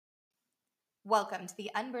Welcome to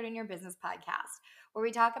the Unburden Your Business podcast, where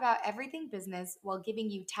we talk about everything business while giving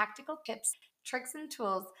you tactical tips, tricks, and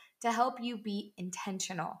tools to help you be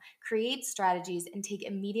intentional, create strategies, and take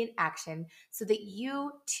immediate action so that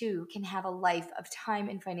you too can have a life of time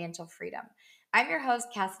and financial freedom. I'm your host,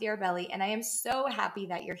 Cassidy Arbelli, and I am so happy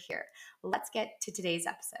that you're here. Let's get to today's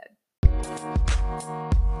episode.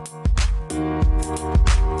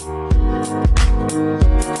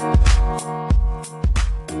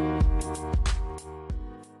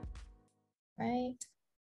 Right.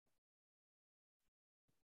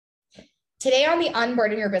 Today on the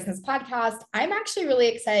Unburden Your Business podcast, I'm actually really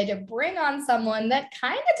excited to bring on someone that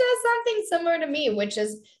kind of does something similar to me, which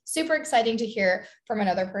is super exciting to hear from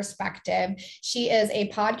another perspective. She is a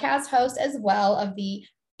podcast host as well of the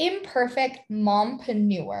Imperfect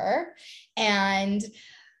Mompreneur, and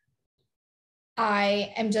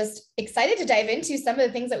I am just excited to dive into some of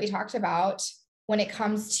the things that we talked about when it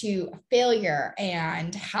comes to failure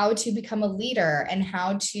and how to become a leader and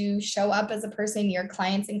how to show up as a person your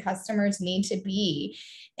clients and customers need to be.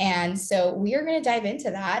 And so we are going to dive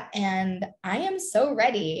into that. And I am so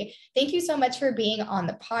ready. Thank you so much for being on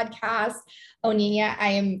the podcast, Oninia. I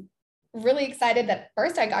am really excited that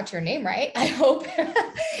first I got your name right, I hope.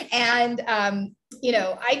 And,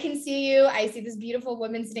 I can see you. I see this beautiful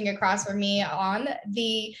woman sitting across from me on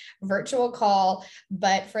the virtual call.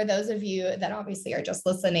 But for those of you that obviously are just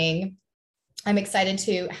listening, I'm excited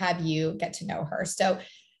to have you get to know her. So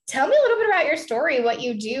tell me a little bit about your story, what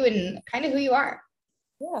you do, and kind of who you are.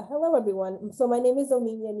 Yeah, hello everyone. So my name is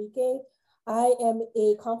Oninia Nike. I am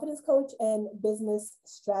a confidence coach and business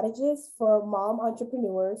strategist for mom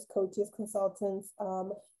entrepreneurs, coaches, consultants,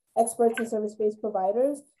 experts, and service-based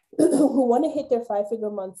providers who want to hit their 5-figure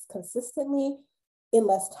months consistently in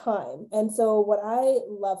less time. And so what I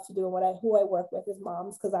love to do and who I work with is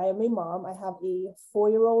moms, because I am a mom. I have a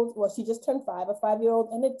 4-year-old. Well, she just turned 5, a 5-year-old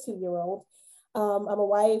and a 2-year-old. I'm a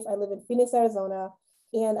wife. I live in Phoenix, Arizona.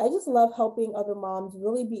 And I just love helping other moms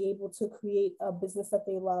really be able to create a business that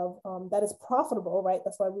they love, that is profitable, right?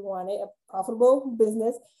 That's why we want it, a profitable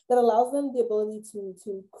business that allows them the ability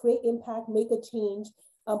to create impact, make a change,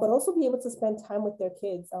 but also be able to spend time with their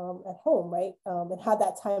kids at home, right? And have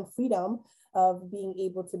that time freedom of being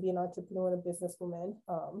able to be an entrepreneur and a businesswoman,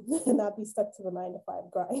 and not be stuck to the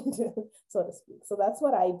 9-to-5 grind, so to speak. So that's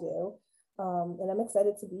what I do. And I'm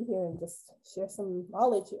excited to be here and just share some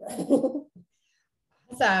knowledge here.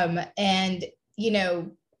 Awesome. And,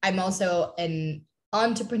 I'm also an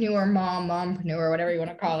entrepreneur, mompreneur, whatever you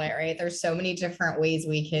want to call it, right? There's so many different ways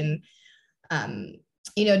we can,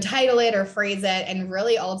 title it or phrase it. And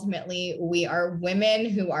really, ultimately, we are women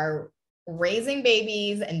who are raising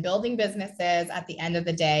babies and building businesses at the end of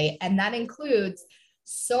the day. And that includes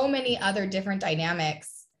so many other different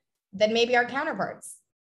dynamics than maybe our counterparts.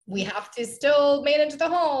 We have to still manage the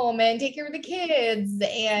home and take care of the kids.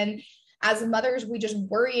 And as mothers, we just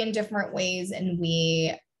worry in different ways and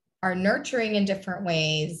we are nurturing in different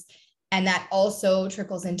ways. And that also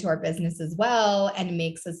trickles into our business as well and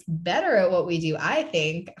makes us better at what we do, I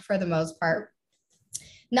think, for the most part.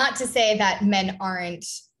 Not to say that men aren't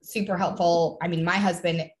super helpful. I mean, my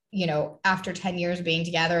husband, after 10 years being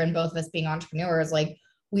together and both of us being entrepreneurs, like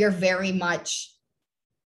we are very much,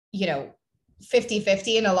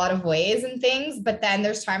 50-50 in a lot of ways and things. But then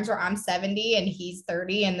there's times where I'm 70 and he's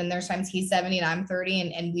 30. And then there's times he's 70 and I'm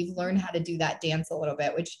 30. And we've learned how to do that dance a little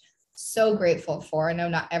bit, which so grateful for. I know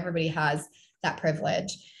not everybody has that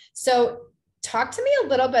privilege. So talk to me a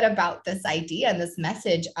little bit about this idea and this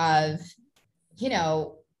message of,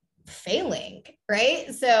 failing,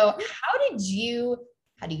 right? So how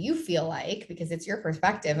do you feel like, because it's your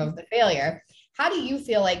perspective of the failure, how do you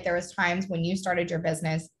feel like there was times when you started your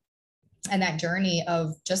business and that journey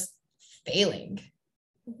of just failing?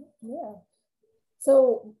 Yeah.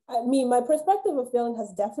 So, I mean, my perspective of failing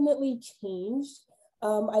has definitely changed.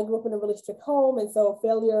 I grew up in a really strict home. And so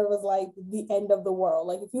failure was like the end of the world.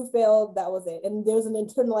 Like if you failed, that was it. And there's an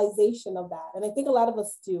internalization of that. And I think a lot of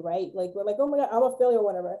us do, right? Like we're like, oh my God, I'm a failure or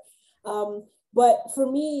whatever. But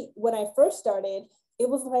for me, when I first started, it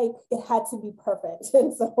was like, it had to be perfect.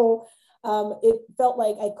 And so it felt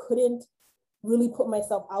like I couldn't really put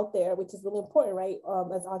myself out there, which is really important, right?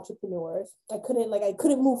 As entrepreneurs, I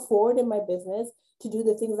couldn't move forward in my business to do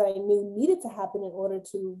the things that I knew needed to happen in order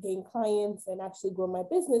to gain clients and actually grow my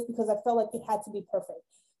business, because I felt like it had to be perfect.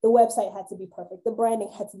 The website had to be perfect. The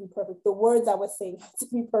branding had to be perfect. The words I was saying had to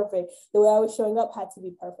be perfect. The way I was showing up had to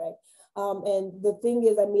be perfect. And the thing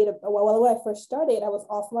is, when I first started, I was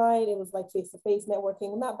offline. It was like face-to-face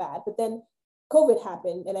networking, not bad. But then COVID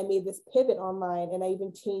happened and I made this pivot online, and I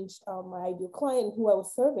even changed my ideal client who I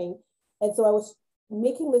was serving. And so I was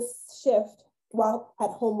making this shift while at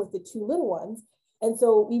home with the two little ones. And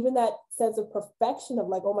so even that sense of perfection of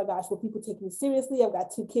like, oh my gosh, will people take me seriously? I've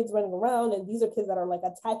got two kids running around, and these are kids that are like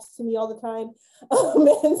attached to me all the time.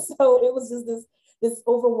 And so it was just this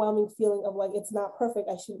overwhelming feeling of like, it's not perfect,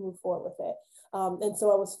 I should move forward with it. And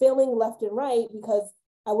so I was failing left and right because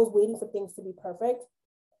I was waiting for things to be perfect.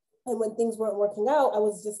 And when things weren't working out, I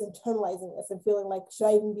was just internalizing this and feeling like, should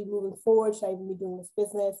I even be moving forward? Should I even be doing this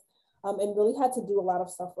business? And really had to do a lot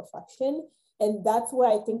of self-reflection. And that's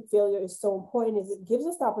why I think failure is so important, is it gives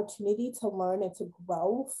us the opportunity to learn and to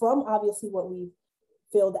grow from obviously what we've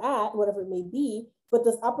failed at, whatever it may be, but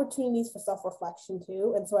there's opportunities for self-reflection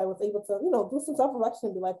too. And so I was able to, do some self-reflection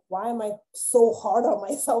and be like, why am I so hard on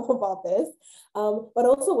myself about this? But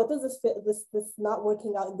also, what does this not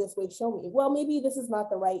working out in this way show me? Well, maybe this is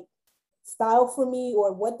not the right style for me,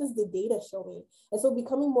 or what does the data show me? And so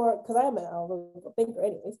becoming more, because I am an analytical thinker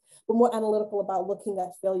anyways, but more analytical about looking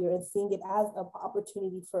at failure and seeing it as an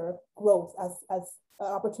opportunity for growth, as an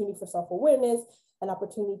opportunity for self-awareness, an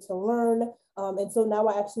opportunity to learn. And so now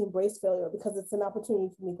I actually embrace failure because it's an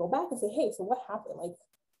opportunity for me to go back and say, hey, so what happened? Like,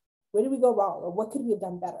 where did we go wrong? Or what could we have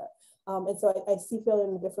done better? And so I see failure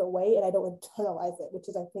in a different way, and I don't internalize it, which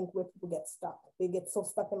is, I think, where people get stuck. They get so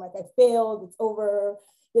stuck in like, I failed, it's over,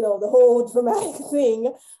 the whole dramatic thing,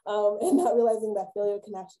 and not realizing that failure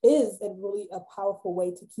can actually is a really a powerful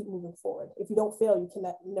way to keep moving forward. If you don't fail, you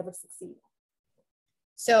can never succeed.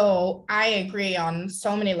 So I agree on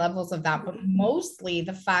so many levels of that, but mostly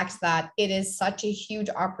the fact that it is such a huge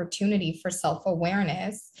opportunity for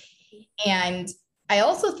self-awareness. And I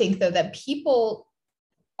also think, though, that people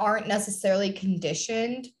aren't necessarily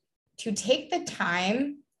conditioned to take the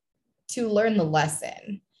time to learn the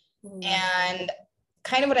lesson. And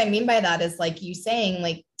kind of what I mean by that is, like you saying,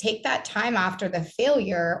 like, take that time after the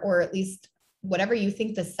failure, or at least whatever you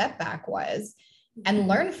think the setback was, and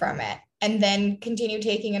learn from it, and then continue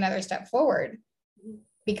taking another step forward,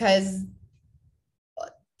 because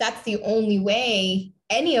that's the only way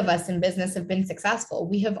any of us in business have been successful.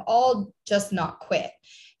 We have all just not quit,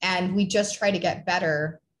 and we just try to get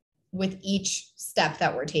better with each step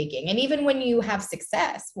that we're taking. And even when you have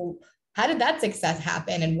success, well, how did that success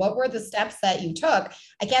happen? And what were the steps that you took?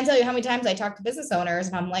 I can't tell you how many times I talk to business owners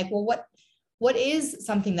and I'm like, well, what is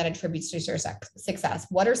something that attributes to your success?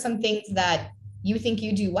 What are some things that you think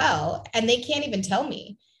you do well? And they can't even tell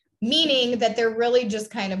me, meaning that they're really just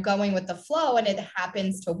kind of going with the flow, and it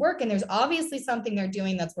happens to work. And there's obviously something they're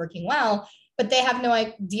doing that's working well, but they have no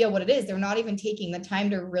idea what it is. They're not even taking the time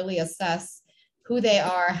to really assess who they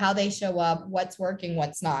are, how they show up, what's working,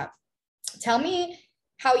 what's not. Tell me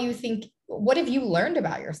how you think, what have you learned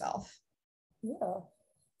about yourself? Yeah.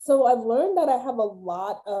 So I've learned that I have a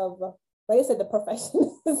lot of, like I said, the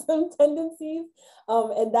perfectionism tendencies.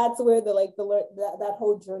 And that's where that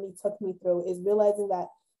whole journey took me through, is realizing that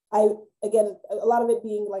again, a lot of it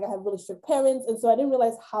being like, I have really strict parents. And so I didn't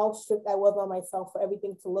realize how strict I was on myself for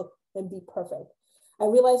everything to look and be perfect. I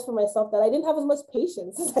realized for myself that I didn't have as much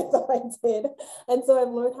patience as I thought I did. And so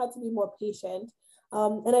I've learned how to be more patient.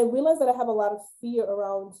 And I realized that I have a lot of fear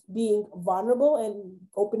around being vulnerable and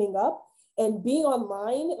opening up and being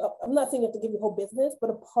online. I'm not saying you have to give your whole business, but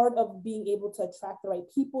a part of being able to attract the right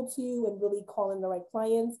people to you and really call in the right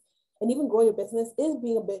clients and even grow your business is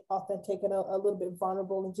being a bit authentic and a little bit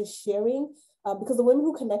vulnerable and just sharing. Because the women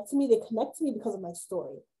who connect to me, they connect to me because of my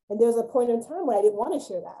story. And there's a point in time where I didn't want to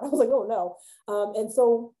share that. I was like, oh no. And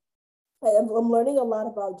so I'm learning a lot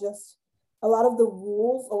about just a lot of the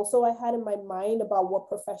rules also I had in my mind about what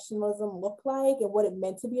professionalism looked like and what it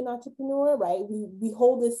meant to be an entrepreneur, right? We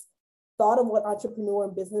hold this thought of what entrepreneur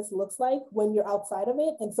and business looks like when you're outside of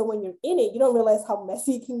it. And so when you're in it, you don't realize how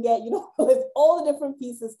messy it can get. You don't realize all the different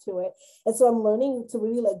pieces to it. And so I'm learning to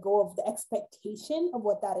really let go of the expectation of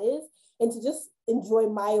what that is and to just enjoy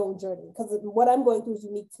my own journey, because what I'm going through is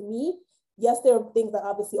unique to me. Yes, there are things that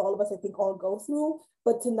obviously all of us, I think, all go through,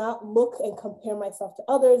 but to not look and compare myself to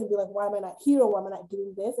others and be like, why am I not here, or why am I not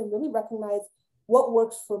doing this? And really recognize what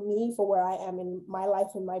works for me, for where I am in my life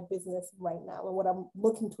and my business right now, and what I'm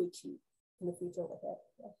looking to achieve in the future with it.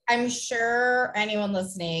 Yeah. I'm sure anyone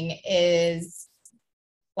listening is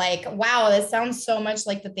like, wow, this sounds so much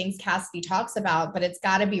like the things Cassidy talks about, but it's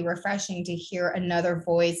got to be refreshing to hear another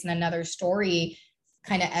voice and another story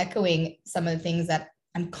kind of echoing some of the things that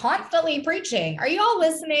I'm constantly preaching. Are you all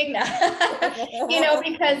listening?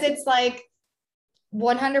 Because it's like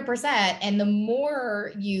 100%. And the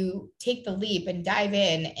more you take the leap and dive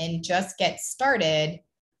in and just get started,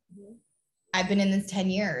 I've been in this 10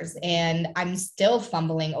 years and I'm still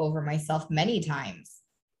fumbling over myself many times.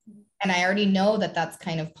 And I already know that that's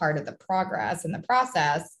kind of part of the progress and the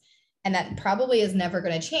process. And that probably is never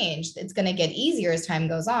going to change. It's going to get easier as time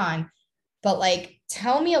goes on. But like,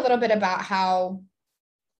 tell me a little bit about how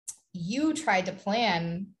you tried to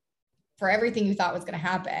plan for everything you thought was going to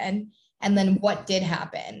happen, and then what did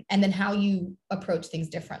happen, and then how you approach things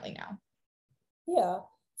differently now. Yeah.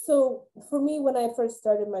 So for me, when I first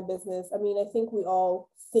started my business, I mean, I think we all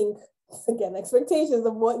think, again, expectations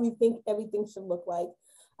of what we think everything should look like.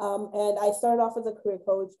 And I started off as a career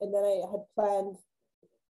coach, and then I had planned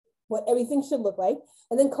what everything should look like.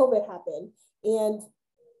 And then COVID happened, and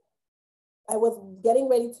I was getting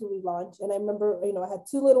ready to relaunch. And I remember, I had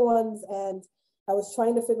two little ones, and I was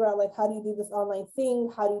trying to figure out, like, how do you do this online thing?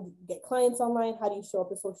 How do you get clients online? How do you show up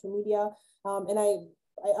in social media? And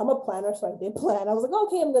I'm a planner, so I did plan. I was like,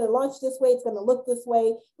 okay, I'm going to launch this way. It's going to look this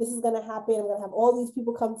way. This is going to happen. I'm going to have all these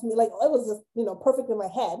people come to me. Like, it was just, perfect in my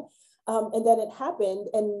head. And then it happened,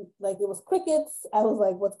 and like, it was crickets. I was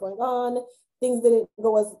like, what's going on? Things didn't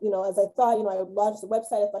go as I thought. I launched the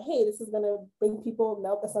website. I thought, hey, this is going to bring people.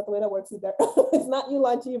 No, that's not the way that works either. It's not you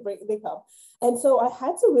launch it, they come. And so I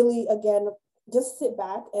had to really, again, just sit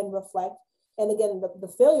back and reflect. And again, the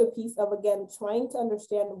failure piece of, again, trying to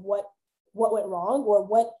understand what went wrong, or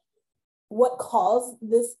what caused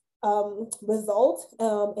this result,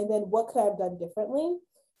 and then what could I have done differently.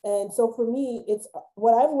 And so for me, it's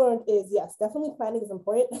what I've learned is, yes, definitely planning is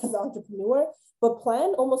important as an entrepreneur, but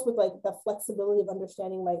plan almost with like the flexibility of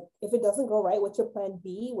understanding, like, if it doesn't go right, what's your plan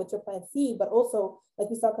B, what's your plan C, but also, like,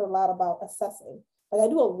 we talk a lot about assessing. Like, I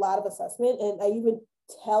do a lot of assessment, and I even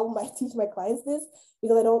teach my clients this,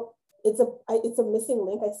 because it's a missing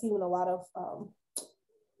link I see in a lot of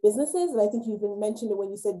businesses. And I think you even mentioned it when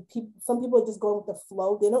you said some people are just going with the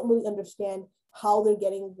flow. They don't really understand how they're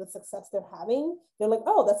getting the success they're having. They're like,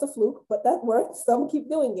 oh, that's a fluke, but that worked, so I'm keep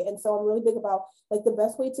doing it. And so I'm really big about, like, the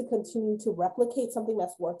best way to continue to replicate something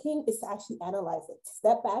that's working is to actually analyze it,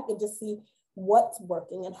 step back and just see what's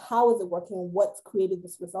working and how is it working and what's created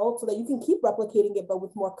this result, so that you can keep replicating it, but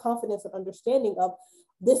with more confidence and understanding of,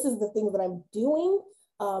 this is the things that I'm doing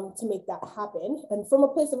to make that happen. And from a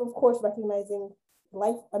place of course, recognizing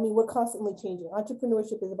life, I mean, we're constantly changing.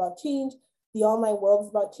 Entrepreneurship is about change. The online world is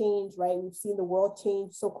about change, right? We've seen the world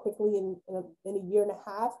change so quickly in a year and a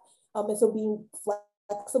half. And so being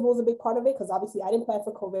flexible is a big part of it, because obviously I didn't plan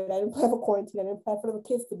for COVID. I didn't plan for quarantine. I didn't plan for the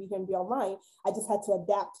kids to be here and be online. I just had to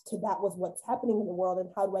adapt to that was what's happening in the world, and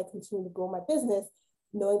how do I continue to grow my business,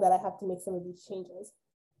 knowing that I have to make some of these changes.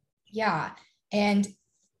 Yeah. And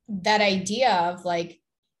that idea of, like,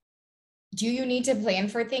 do you need to plan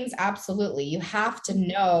for things? Absolutely. You have to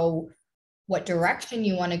know what direction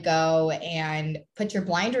you want to go, and put your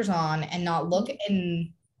blinders on and not look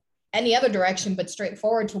in any other direction, but straight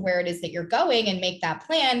forward to where it is that you're going, and make that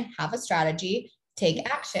plan, have a strategy, take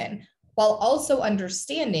action, while also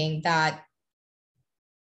understanding that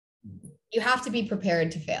you have to be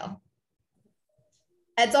prepared to fail.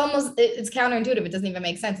 It's counterintuitive. It doesn't even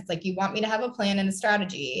make sense. It's like, you want me to have a plan and a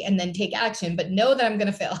strategy and then take action, but know that I'm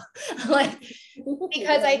going to fail. Like,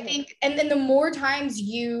 because I think, and then the more times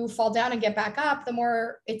you fall down and get back up, the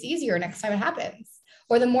more it's easier next time it happens,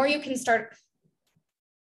 or the more you can start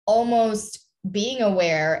almost being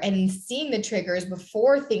aware and seeing the triggers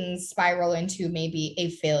before things spiral into maybe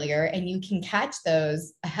a failure, and you can catch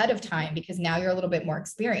those ahead of time, because now you're a little bit more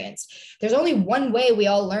experienced. There's only one way we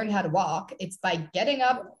all learn how to walk. It's by getting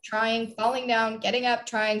up, trying, falling down, getting up,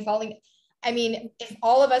 trying, falling. I mean, if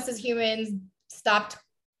all of us as humans stopped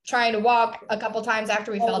trying to walk a couple times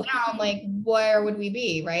after we fell down, like, where would we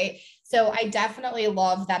be, right? So I definitely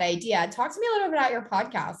love that idea. Talk to me a little bit about your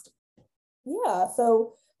podcast. Yeah,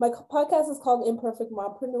 so my podcast is called Imperfect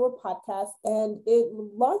Mompreneur Podcast, and it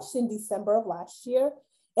launched in December of last year.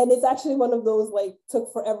 And it's actually one of those, like,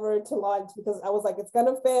 took forever to launch, because I was like, it's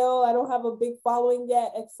gonna fail. I don't have a big following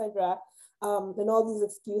yet, etc. And all these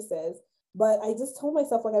excuses. But I just told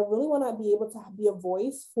myself, like, I really want to be able to be a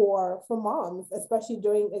voice for moms, especially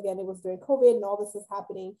during, again, it was during COVID and all this is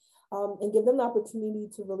happening, and give them the opportunity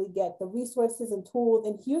to really get the resources and tools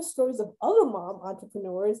and hear stories of other mom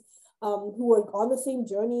entrepreneurs who are on the same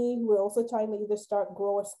journey, who are also trying to either start,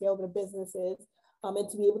 grow, or scale their businesses, and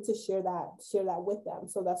to be able to share that with them.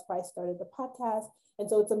 So that's why I started the podcast. And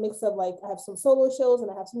so it's a mix of, like, I have some solo shows and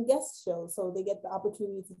I have some guest shows. So they get the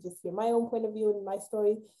opportunity to just hear my own point of view and my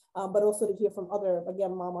story, but also to hear from other,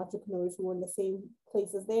 again, mom entrepreneurs who are in the same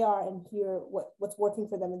place as they are, and hear what's working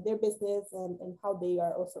for them in their business, and how they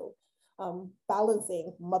are also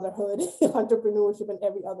balancing motherhood, entrepreneurship, and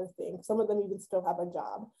every other thing. Some of them even still have a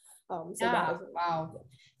job. Wow.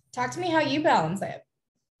 Talk to me how you balance it.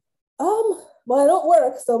 Well, I don't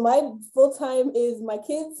work. So my full-time is my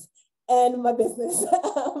kids and my business.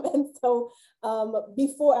 And so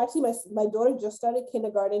before, actually, my daughter just started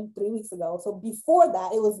kindergarten 3 weeks ago. So before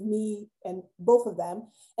that, it was me and both of them.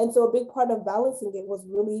 And so a big part of balancing it was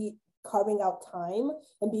really carving out time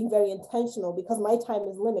and being very intentional, because my time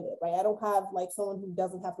is limited, right? I don't have like someone who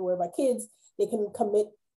doesn't have to worry about kids. They can commit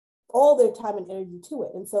all their time and energy to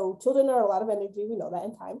it. And so children are a lot of energy, we know that,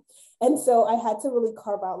 in time. And so I had to really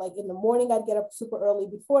carve out, like in the morning, I'd get up super early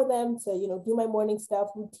before them to, do my morning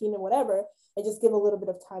stuff, routine and whatever, and just give a little bit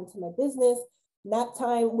of time to my business. Nap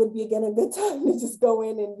time would be, again, a good time to just go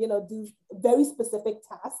in and, do very specific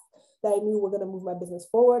tasks that I knew were going to move my business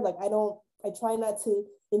forward. Like I try not to,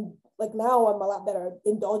 like now I'm a lot better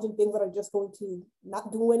indulging things that are just going to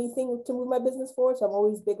not do anything to move my business forward. So I'm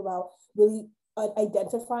always big about really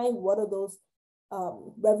identifying what are those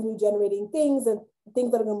revenue generating things and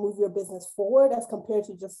things that are going to move your business forward, as compared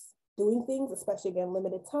to just doing things, especially, again,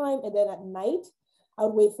 limited time. And then at night, I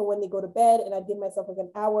would wait for when they go to bed, and I'd give myself like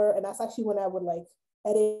an hour. And that's actually when I would like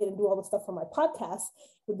edit and do all the stuff for my podcast,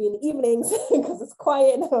 would be in the evenings because it's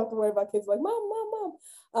quiet and I don't have to worry about kids like, mom.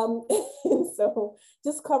 And so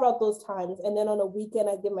just carve out those times. And then on a weekend,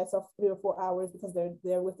 I give myself 3 or 4 hours, because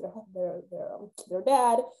they're with their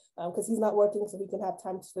dad, because he's not working, so he can have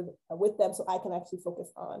time with them, so I can actually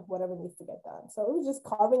focus on whatever needs to get done. So it was just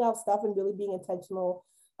carving out stuff and really being intentional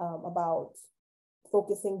about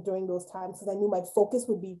focusing during those times, because I knew my focus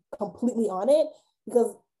would be completely on it.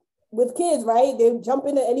 Because with kids, right, they jump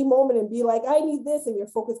in at any moment and be like, I need this, and your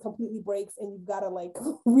focus completely breaks, and you've got to like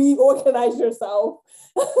reorganize yourself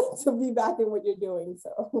to be back in what you're doing.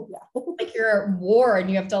 So yeah, like you're at war and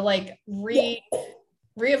you have to like reevaluate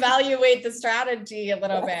the strategy a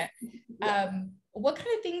little bit. What kind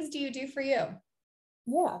of things do you do for you?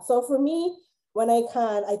 Yeah, so for me, when I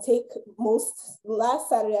can, I take last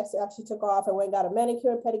Saturday, I actually took off. I went and got a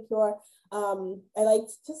manicure, pedicure. I like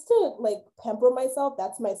just to like pamper myself.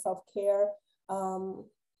 That's my self-care.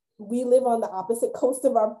 We live on the opposite coast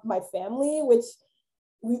of my family, which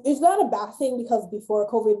it's not a bad thing, because before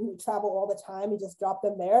COVID, we would travel all the time and just drop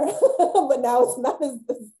them there. But now it's not as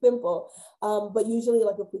simple. But usually,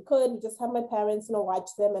 like if we could, we just have my parents,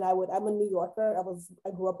 watch them. And I'm a New Yorker. I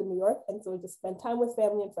grew up in New York. And so we just spend time with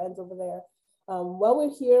family and friends over there. While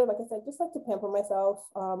we're here, like I said, just like to pamper myself.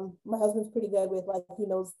 My husband's pretty good with, like, he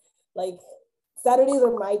knows, like, Saturdays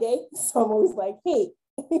are my day. So I'm always like, hey,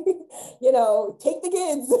 take the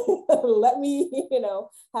kids, let me,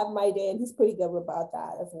 have my day. And he's pretty good about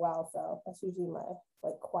that as well. So that's usually my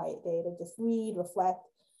like quiet day, to just read, reflect,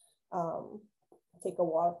 take a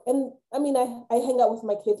walk. And I mean, I hang out with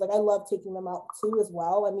my kids. Like I love taking them out too as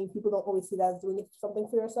well. I mean, people don't always see that as doing something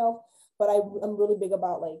for yourself, but I'm really big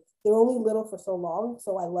about, like, they're only little for so long.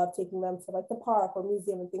 So I love taking them to like the park or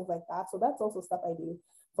museum and things like that. So that's also stuff I do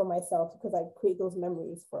for myself, because I create those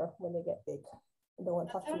memories for when they get big. I don't want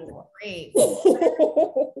to talk to you anymore. Great.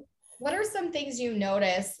 What are some things you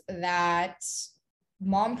notice that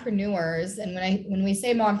mompreneurs, and when we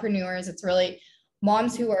say mompreneurs, it's really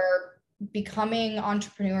moms who are becoming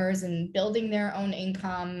entrepreneurs and building their own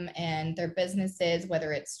income and their businesses,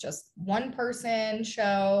 whether it's just one person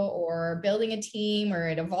show or building a team or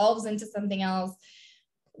it evolves into something else.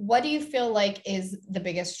 What do you feel like is the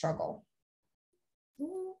biggest struggle?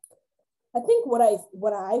 I think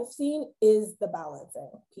what I've seen is the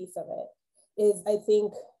balancing piece of it. Is I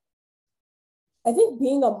think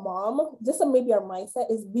being a mom, just maybe our mindset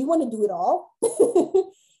is we want to do it all.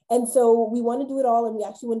 And so we want to do it all, and we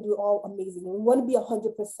actually want to do it all amazing. And we want to be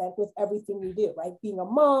 100% with everything we do, right? Being a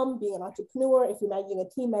mom, being an entrepreneur, if you're managing a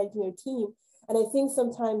team, managing your team. And I think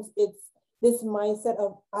sometimes it's this mindset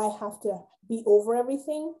of I have to be over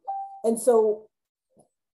everything. And so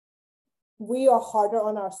we are harder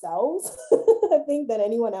on ourselves, I think, than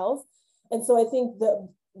anyone else. And so I think that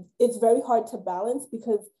it's very hard to balance,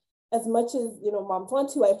 because as much as, moms want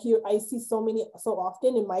to, I see so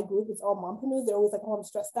often in my group, it's all mompreneurs. They're always like, oh, I'm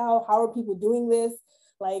stressed out. How are people doing this?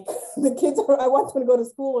 Like the kids I want them to go to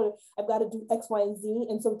school, or I've got to do X, Y, and Z.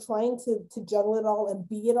 And so trying to juggle it all and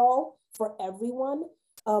be it all for everyone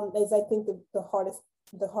is, I think, the hardest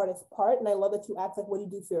part. And I love that you asked, like, what do you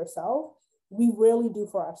do for yourself? We rarely do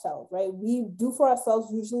for ourselves, right? We do for ourselves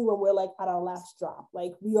usually when we're like at our last drop,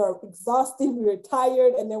 like we are exhausted, we're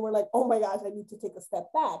tired, and then we're like, oh my gosh, I need to take a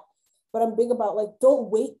step back. But I'm big about, like,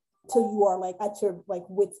 don't wait till you are like at your like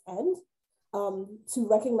wit's end, to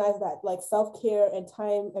recognize that like self-care and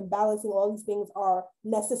time and balancing all these things are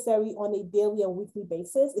necessary on a daily and weekly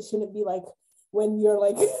basis. It shouldn't be like when you're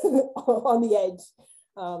like on the edge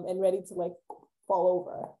and ready to like fall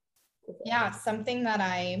over. Yeah, something that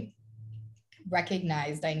I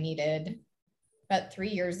recognized I needed about 3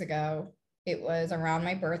 years ago It was around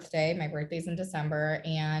my birthday. My birthday's in December.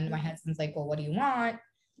 And my husband's like, well, what do you want?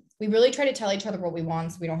 We really try to tell each other what we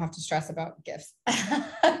want so we don't have to stress about gifts.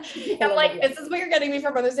 I'm like, this is what you're getting me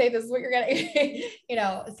for Mother's Day. This is what you're getting,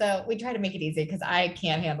 so we try to make it easy because I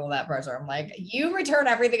can't handle that pressure. I'm like, you return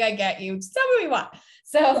everything I get you. Just tell me what you want.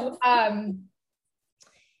 So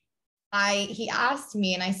he asked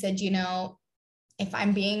me and I said, if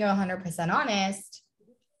I'm being 100% honest,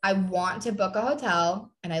 I want to book a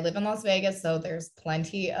hotel and I live in Las Vegas. So there's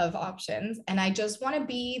plenty of options. And I just want to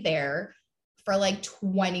be there for like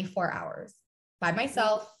 24 hours by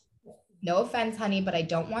myself. No offense, honey, but I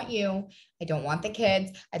don't want you. I don't want the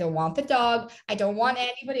kids. I don't want the dog. I don't want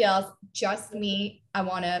anybody else. Just me. I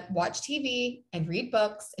want to watch TV and read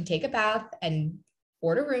books and take a bath and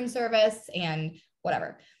order room service and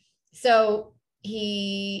whatever. So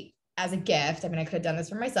he, as a gift, I mean, I could have done this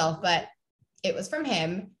for myself, but it was from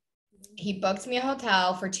him. He booked me a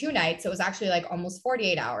hotel for 2 nights. So it was actually like almost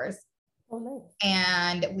 48 hours. Oh, nice.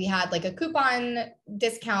 And we had like a coupon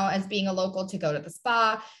discount as being a local to go to the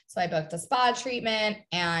spa. So I booked a spa treatment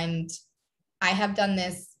and I have done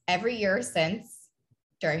this every year since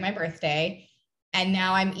during my birthday. And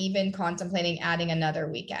now I'm even contemplating adding another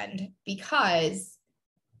weekend because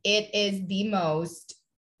it is the most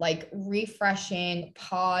like refreshing,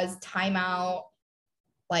 pause, timeout,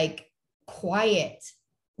 like quiet,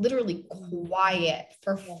 literally quiet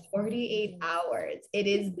for 48 hours. It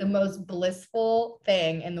is the most blissful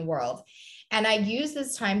thing in the world. And I use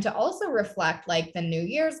this time to also reflect like the new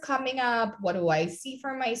year's coming up. What do I see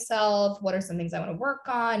for myself? What are some things I want to work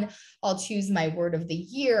on? I'll choose my word of the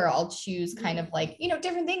year. I'll choose kind of like,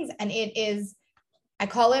 different things. And I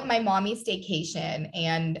call it my mommy staycation.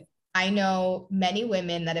 And I know many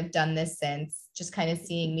women that have done this since, just kind of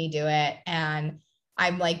seeing me do it. And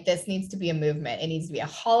I'm like, this needs to be a movement. It needs to be a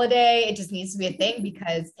holiday. It just needs to be a thing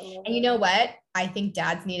because, and you know what? I think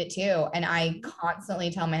dads need it too. And I constantly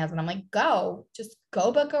tell my husband, I'm like, just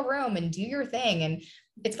go book a room and do your thing. And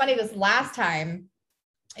it's funny, this last time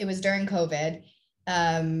it was during COVID.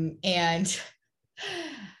 And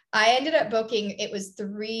I ended up booking, it was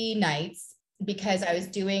 3 nights because I was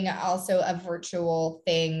doing also a virtual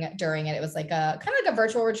thing during it. It was like a kind of like a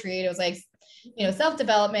virtual retreat. It was like,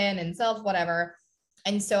 self-development and self whatever.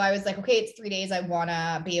 And so I was like, okay, it's 3 days. I want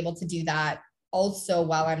to be able to do that also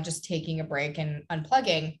while I'm just taking a break and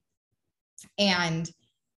unplugging. And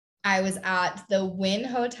I was at the Wynn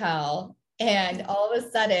Hotel and all of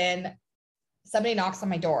a sudden somebody knocks on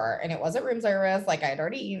my door and it wasn't room service. Like I had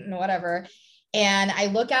already eaten, whatever. And I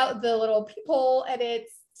look out the little peephole and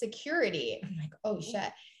it's security. I'm like, oh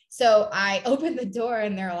shit. So I open the door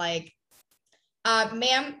and they're like,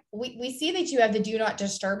 ma'am, we see that you have the do not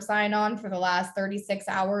disturb sign on for the last 36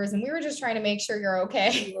 hours. And we were just trying to make sure you're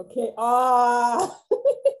okay. Okay. I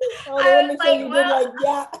was like, well,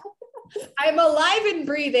 yeah. I'm alive and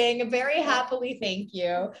breathing very happily. Thank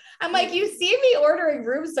you. I'm like, you see me ordering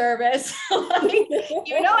room service. Like,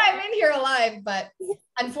 I'm in here alive, but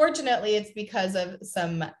unfortunately it's because of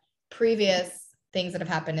some previous things that have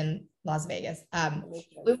happened in Las Vegas.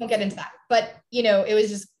 We won't get into that, but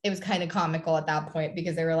it was kind of comical at that point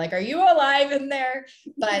because they were like, are you alive in there?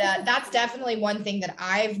 But that's definitely one thing that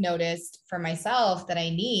I've noticed for myself that I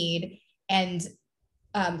need. And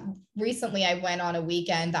recently I went on a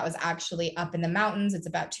weekend that was actually up in the mountains. It's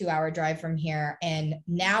about 2-hour drive from here. And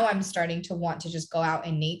now I'm starting to want to just go out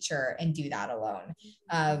in nature and do that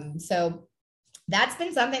alone. So that's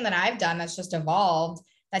been something that I've done that's just evolved,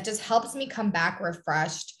 that just helps me come back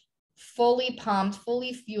refreshed, fully pumped,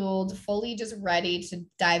 fully fueled, fully just ready to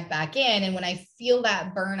dive back in. And when I feel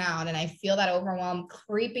that burnout and I feel that overwhelm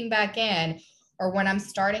creeping back in, or when I'm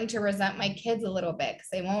starting to resent my kids a little bit because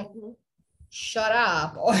they won't shut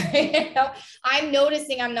up, or I'm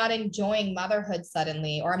noticing I'm not enjoying motherhood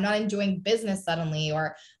suddenly, or I'm not enjoying business suddenly,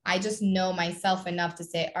 or I just know myself enough to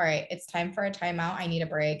say, all right, it's time for a timeout. I need a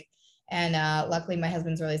break. And luckily my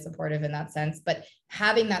husband's really supportive in that sense, but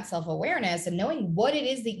having that self-awareness and knowing what it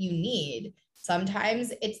is that you need.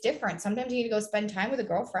 Sometimes it's different. Sometimes you need to go spend time with a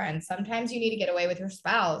girlfriend. Sometimes you need to get away with your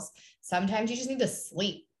spouse. Sometimes you just need to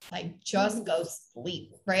sleep. Like just go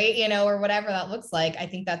sleep, right? Or whatever that looks like. I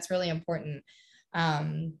think that's really important.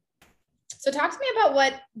 So talk to me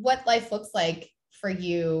about what life looks like for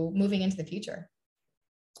you moving into the future.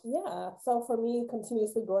 Yeah. So for me,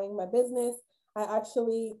 continuously growing my business, I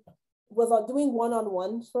actually was doing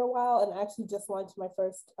one-on-ones for a while and actually just launched my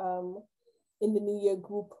first in the New Year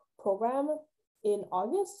group program in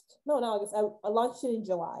August. No, not August. I launched it in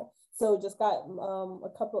July. So just got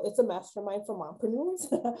it's a mastermind for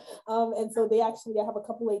mompreneurs. And so I have a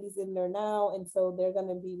couple ladies in there now. And so they're going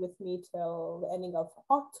to be with me till the ending of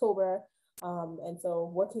October. And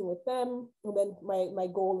so working with them, and then my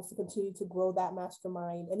goal is to continue to grow that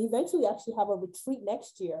mastermind and eventually actually have a retreat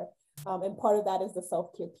next year. And part of that is the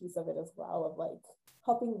self-care piece of it as well, of like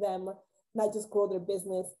helping them not just grow their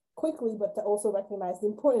business quickly, but to also recognize the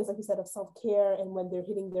importance, like you said, of self-care and when they're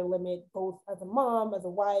hitting their limit, both as a mom, as a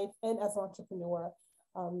wife, and as an entrepreneur,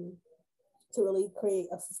 to really create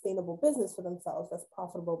a sustainable business for themselves that's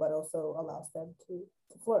profitable, but also allows them to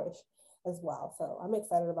flourish as well. So I'm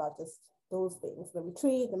excited about just those things, the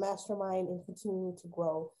retreat, the mastermind, and continuing to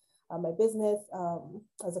grow my business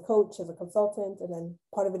as a coach, as a consultant, and then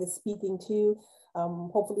part of it is speaking too.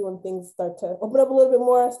 Hopefully when things start to open up a little bit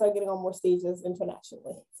more, I start getting on more stages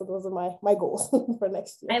internationally. So those are my goals for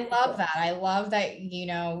next year. I love that. I love that, you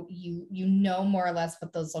know more or less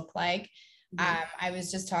what those look like. I was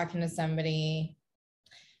just talking to somebody,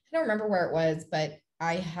 I don't remember where it was, but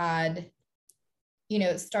I had,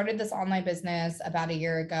 started this online business about a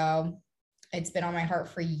year ago. It's been on my heart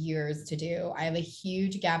for years to do. I have a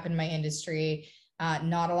huge gap in my industry.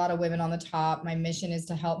 Not a lot of women on the top. My mission is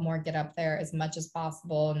to help more get up there as much as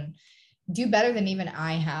possible and do better than even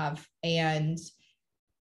I have. And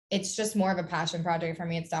it's just more of a passion project for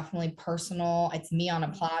me. It's definitely personal. It's me on a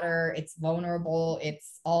platter. It's vulnerable.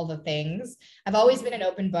 It's all the things. I've always been an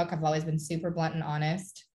open book. I've always been super blunt and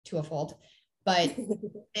honest to a fault, but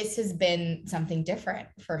this has been something different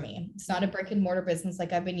for me. It's not a brick and mortar business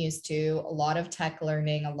like I've been used to. A lot of tech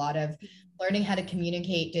learning, a lot of learning how to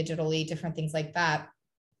communicate digitally, different things like that.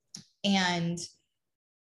 And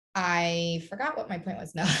I forgot what my point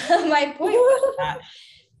was now. My point was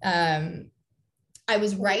that I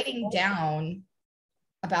was writing down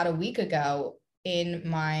about a week ago in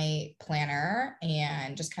my planner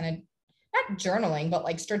and just kind of not journaling, but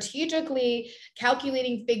like strategically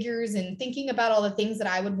calculating figures and thinking about all the things that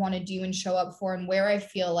I would want to do and show up for, and where I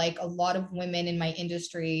feel like a lot of women in my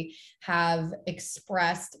industry have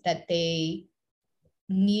expressed that they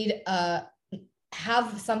need a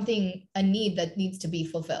need that needs to be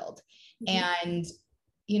fulfilled. And,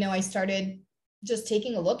 I started just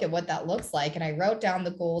taking a look at what that looks like. And I wrote down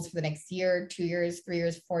the goals for the next year, 2 years, 3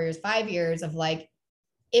 years, 4 years, 5 years of like,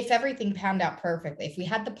 if everything panned out perfectly, if we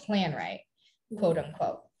had the plan right, quote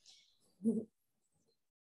unquote,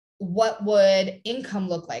 what would income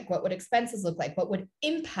look like? What would expenses look like? What would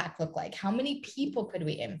impact look like? How many people could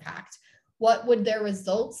we impact? What would their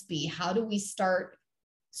results be? How do we start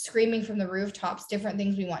screaming from the rooftops, different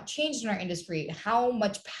things we want changed in our industry? How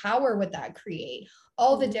much power would that create?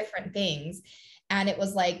 All the different things. And it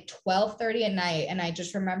was like 12:30 at night. And I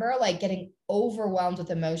just remember like getting overwhelmed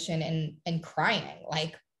with emotion and crying,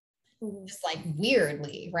 like just like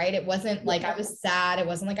weirdly, right? It wasn't like I was sad. It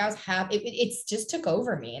wasn't like I was happy. It's just took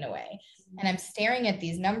over me in a way. And I'm staring at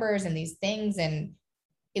these numbers and these things. And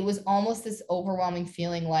it was almost this overwhelming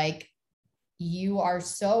feeling like you are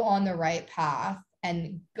so on the right path,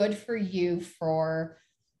 and good for you for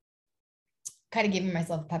kind of giving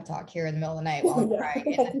myself a pep talk here in the middle of the night while I'm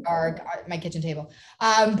crying in the dark at my kitchen table.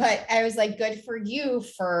 But I was like, good for you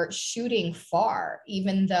for shooting far,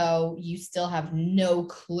 even though you still have no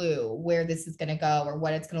clue where this is going to go or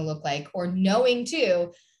what it's going to look like, or knowing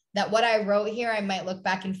too, that what I wrote here, I might look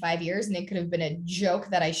back in 5 years and it could have been a joke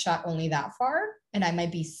that I shot only that far and I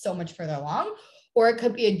might be so much further along, or it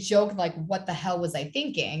could be a joke like, what the hell was I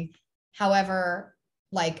thinking? However,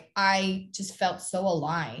 like I just felt so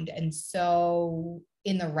aligned and so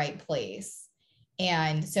in the right place.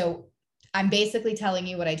 And so I'm basically telling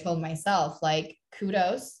you what I told myself, like,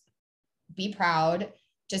 kudos, be proud,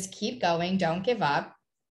 just keep going, don't give up.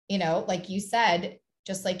 Like you said,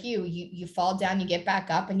 just like you fall down, you get back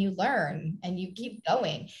up and you learn and you keep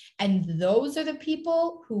going. And those are the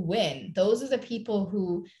people who win. Those are the people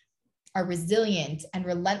who are resilient and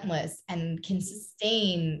relentless and can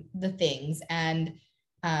sustain the things. And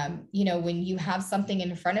when you have something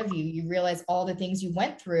in front of you, you realize all the things you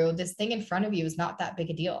went through. This thing in front of you is not that big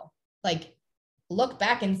a deal. Like, look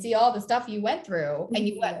back and see all the stuff you went through, and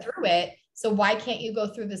you went through it. So why can't you go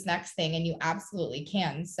through this next thing? And you absolutely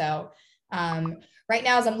can. So right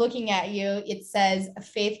now, as I'm looking at you, it says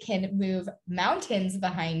faith can move mountains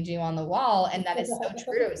behind you on the wall. And that is so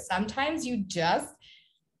true. Sometimes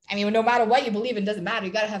no matter what you believe in, doesn't matter.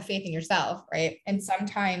 You got to have faith in yourself, right? And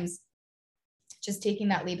sometimes just taking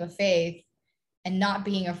that leap of faith and not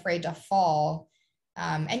being afraid to fall.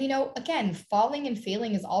 Again, falling and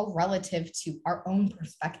failing is all relative to our own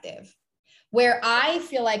perspective. Where I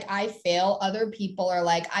feel like I fail, other people are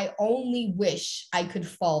like, I only wish I could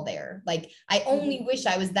fall there. Like, I only wish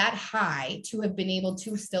I was that high to have been able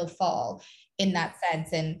to still fall in that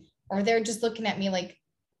sense. Or they're just looking at me like,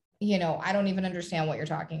 I don't even understand what you're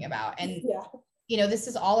talking about. And this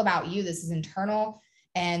is all about you. This is internal,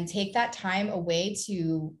 and take that time away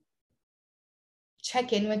to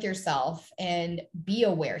check in with yourself and be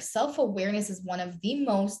aware. Self-awareness is one of the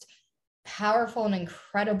most powerful and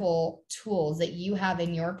incredible tools that you have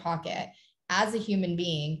in your pocket as a human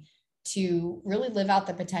being to really live out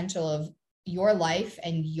the potential of your life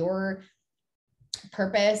and your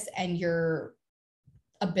purpose and your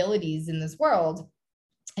abilities in this world.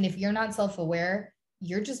 And if you're not self-aware,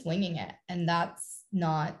 you're just winging it. And that's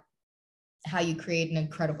not how you create an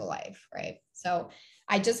incredible life, right? So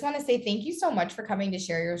I just want to say thank you so much for coming to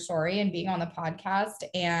share your story and being on the podcast.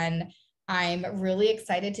 And I'm really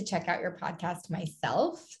excited to check out your podcast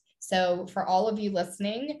myself. So for all of you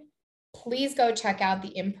listening, please go check out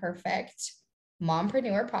the Imperfect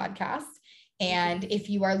Mompreneur podcast. And if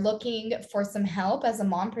you are looking for some help as a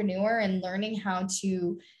mompreneur and learning how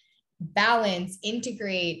to balance,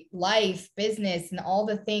 integrate life, business, and all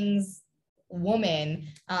the things woman,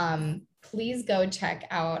 please go check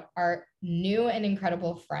out our new and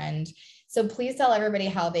incredible friend. So please tell everybody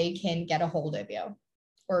how they can get a hold of you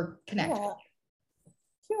or connect. Yeah.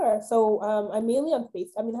 Sure. So I'm mainly on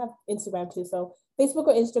Facebook. I have Instagram too. So Facebook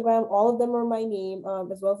or Instagram, all of them are my name,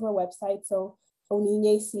 as well as my website. So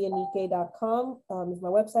OninyeCanike.com is my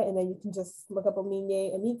website. And then you can just look up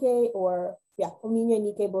Oninye Anike, or Oninye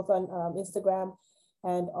Anike, both on Instagram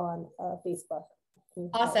and on Facebook.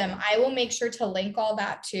 Awesome. I will make sure to link all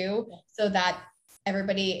that too, so that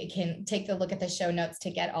everybody can take a look at the show notes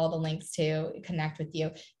to get all the links to connect with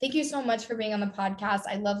you. Thank you so much for being on the podcast.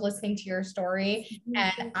 I love listening to your story,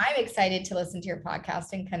 and I'm excited to listen to your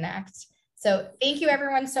podcast and connect. So thank you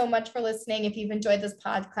everyone so much for listening. If you've enjoyed this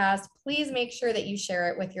podcast, please make sure that you share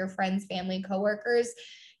it with your friends, family, coworkers,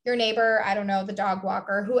 your neighbor, I don't know, the dog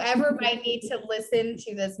walker, whoever might need to listen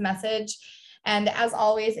to this message. And as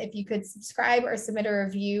always, if you could subscribe or submit a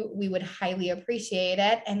review, we would highly appreciate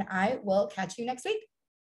it. And I will catch you next week.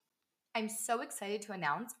 I'm so excited to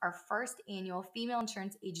announce our first annual Female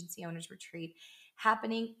Insurance Agency Owners Retreat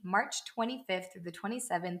happening March 25th through the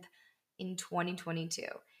 27th in 2022.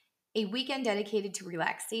 A weekend dedicated to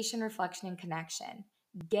relaxation, reflection, and connection.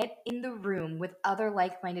 Get in the room with other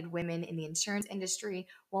like-minded women in the insurance industry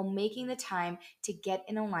while making the time to get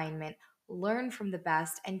in alignment, learn from the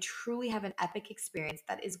best, and truly have an epic experience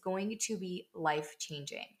that is going to be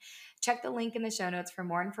life-changing. Check the link in the show notes for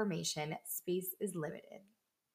more information. Space is limited.